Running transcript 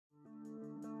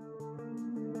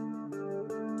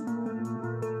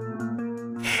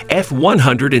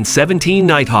F-117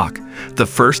 Nighthawk, the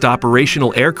first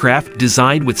operational aircraft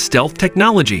designed with stealth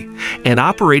technology and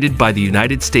operated by the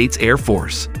United States Air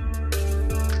Force.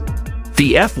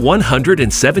 The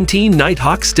F-117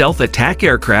 Nighthawk stealth attack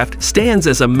aircraft stands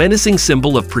as a menacing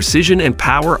symbol of precision and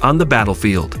power on the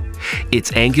battlefield.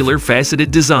 Its angular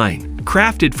faceted design,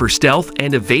 crafted for stealth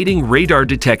and evading radar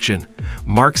detection,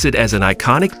 marks it as an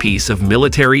iconic piece of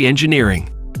military engineering.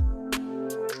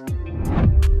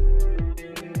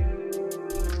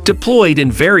 Deployed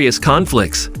in various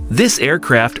conflicts, this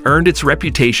aircraft earned its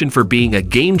reputation for being a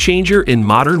game-changer in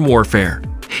modern warfare.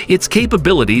 Its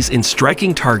capabilities in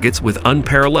striking targets with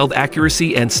unparalleled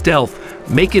accuracy and stealth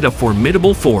make it a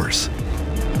formidable force.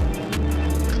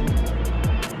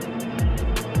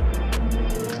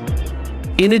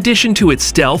 In addition to its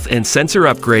stealth and sensor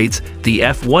upgrades, the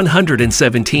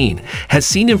F-117 has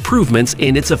seen improvements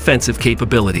in its offensive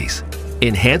capabilities.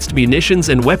 Enhanced munitions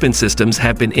and weapon systems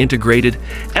have been integrated,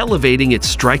 elevating its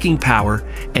striking power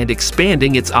and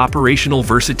expanding its operational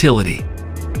versatility.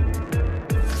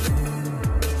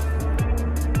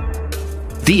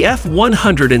 The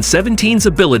F-117's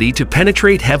ability to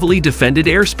penetrate heavily defended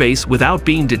airspace without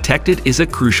being detected is a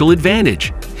crucial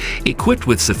advantage. Equipped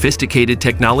with sophisticated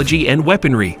technology and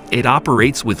weaponry, it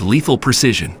operates with lethal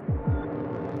precision.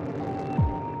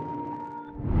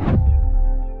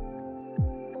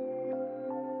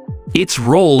 Its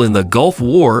role in the Gulf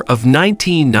War of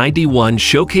 1991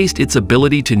 showcased its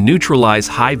ability to neutralize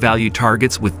high-value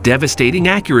targets with devastating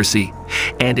accuracy,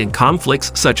 and in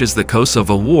conflicts such as the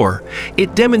Kosovo War,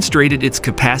 it demonstrated its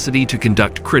capacity to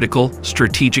conduct critical,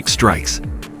 strategic strikes.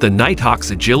 The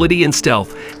Nighthawk's agility and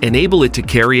stealth enable it to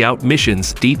carry out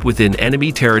missions deep within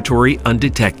enemy territory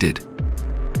undetected.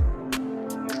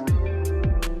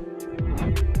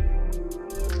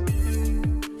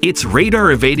 Its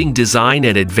radar-evading design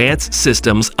and advanced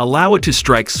systems allow it to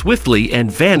strike swiftly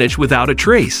and vanish without a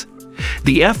trace.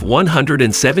 The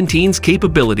F-117's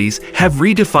capabilities have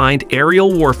redefined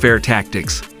aerial warfare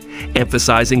tactics,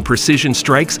 emphasizing precision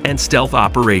strikes and stealth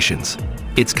operations.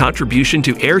 Its contribution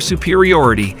to air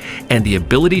superiority and the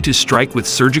ability to strike with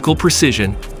surgical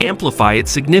precision amplify its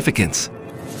significance.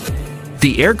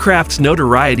 The aircraft's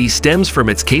notoriety stems from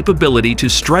its capability to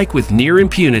strike with near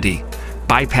impunity,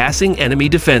 bypassing enemy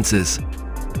defenses.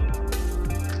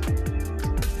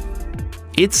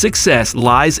 Its success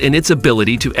lies in its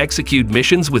ability to execute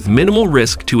missions with minimal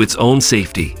risk to its own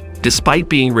safety. Despite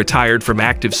being retired from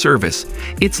active service,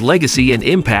 its legacy and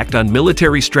impact on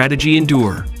military strategy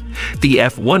endure. The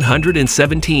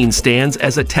F-117 stands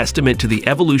as a testament to the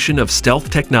evolution of stealth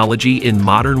technology in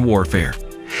modern warfare.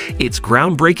 Its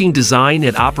groundbreaking design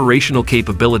and operational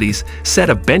capabilities set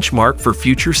a benchmark for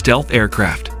future stealth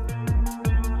aircraft.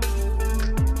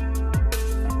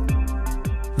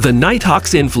 The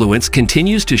Nighthawk's influence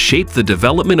continues to shape the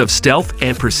development of stealth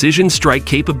and precision strike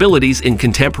capabilities in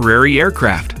contemporary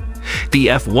aircraft. The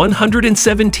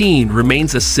F-117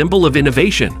 remains a symbol of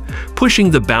innovation, pushing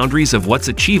the boundaries of what's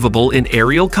achievable in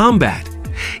aerial combat.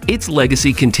 Its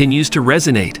legacy continues to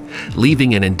resonate,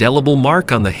 leaving an indelible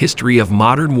mark on the history of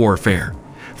modern warfare.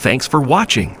 Thanks for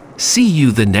watching. See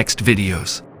you the next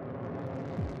videos.